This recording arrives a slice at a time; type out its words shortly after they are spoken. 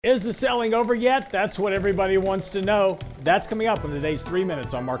Is the selling over yet? That's what everybody wants to know. That's coming up in today's 3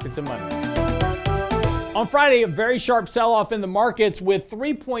 Minutes on Markets and Money. On Friday, a very sharp sell-off in the markets with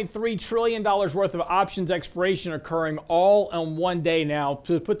 $3.3 trillion worth of options expiration occurring all on one day. Now,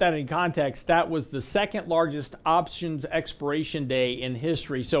 to put that in context, that was the second largest options expiration day in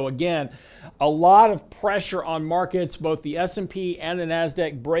history. So again, a lot of pressure on markets, both the S&P and the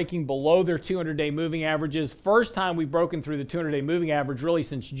NASDAQ breaking below their 200-day moving averages. First time we've broken through the 200-day moving average really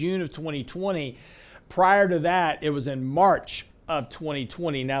since June of 2020. Prior to that, it was in March of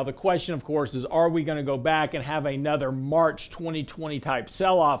 2020. Now, the question, of course, is are we going to go back and have another March 2020 type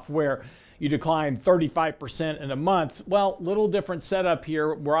sell-off where you decline 35% in a month? Well, little different setup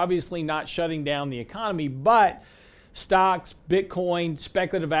here. We're obviously not shutting down the economy, but stocks, Bitcoin,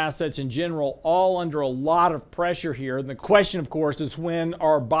 speculative assets in general, all under a lot of pressure here. And the question, of course, is when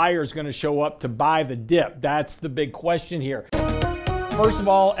are buyers going to show up to buy the dip? That's the big question here. First of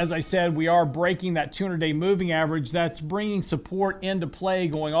all, as I said, we are breaking that 200-day moving average. That's bringing support into play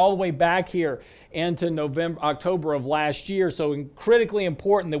going all the way back here into October of last year. So critically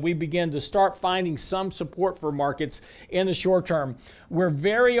important that we begin to start finding some support for markets in the short term. We're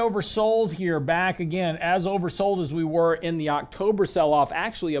very oversold here, back again, as oversold as we were in the October sell-off,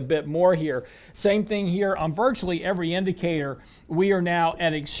 actually a bit more here. Same thing here on virtually every indicator. We are now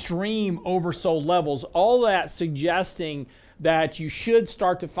at extreme oversold levels. All that suggesting that you should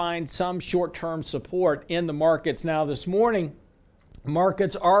start to find some short-term support in the markets. Now, this morning,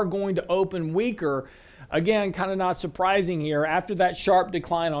 markets are going to open weaker. Again, kind of not surprising here. After that sharp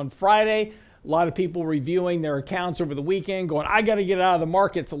decline on Friday, a lot of people reviewing their accounts over the weekend, going, I got to get out of the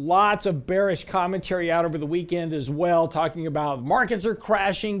markets. Lots of bearish commentary out over the weekend as well, talking about markets are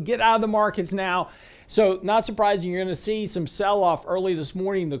crashing, get out of the markets now. So not surprising, you're going to see some sell-off early this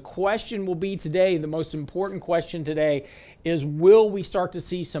morning. The question will be today, the most important question today, is will we start to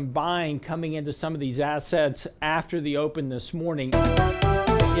see some buying coming into some of these assets after the open this morning?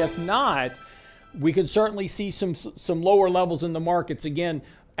 If not, we could certainly see some lower levels in the markets. Again,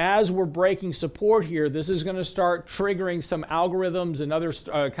 as we're breaking support here, this is going to start triggering some algorithms and other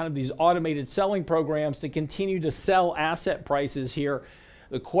kind of these automated selling programs to continue to sell asset prices here.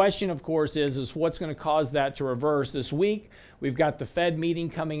 The question, of course, is what's going to cause that to reverse this week. We've got the Fed meeting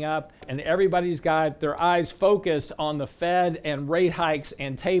coming up, and everybody's got their eyes focused on the Fed and rate hikes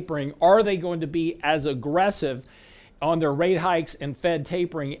and tapering. Are they going to be as aggressive on their rate hikes and Fed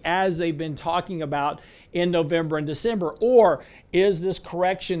tapering as they've been talking about in November and December? Or is this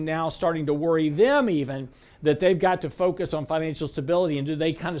correction now starting to worry them even that they've got to focus on financial stability, and do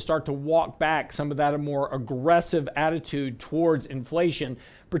they kind of start to walk back some of that more aggressive attitude towards inflation,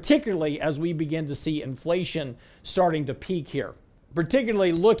 particularly as we begin to see inflation starting to peak here?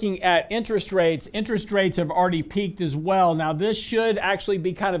 Particularly looking at interest rates have already peaked as well. Now, this should actually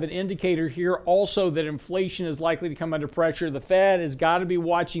be kind of an indicator here also that inflation is likely to come under pressure. The Fed has got to be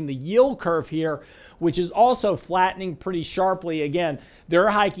watching the yield curve here, which is also flattening pretty sharply. Again, they're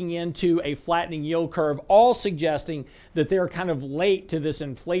hiking into a flattening yield curve, all suggesting that they're kind of late to this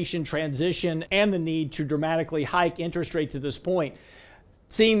inflation transition and the need to dramatically hike interest rates at this point.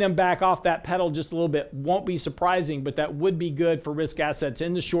 Seeing them back off that pedal just a little bit won't be surprising, but that would be good for risk assets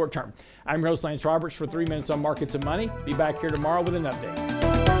in the short term. I'm your host, Lance Roberts, for 3 Minutes on Markets and Money. Be back here tomorrow with an update.